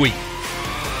next week.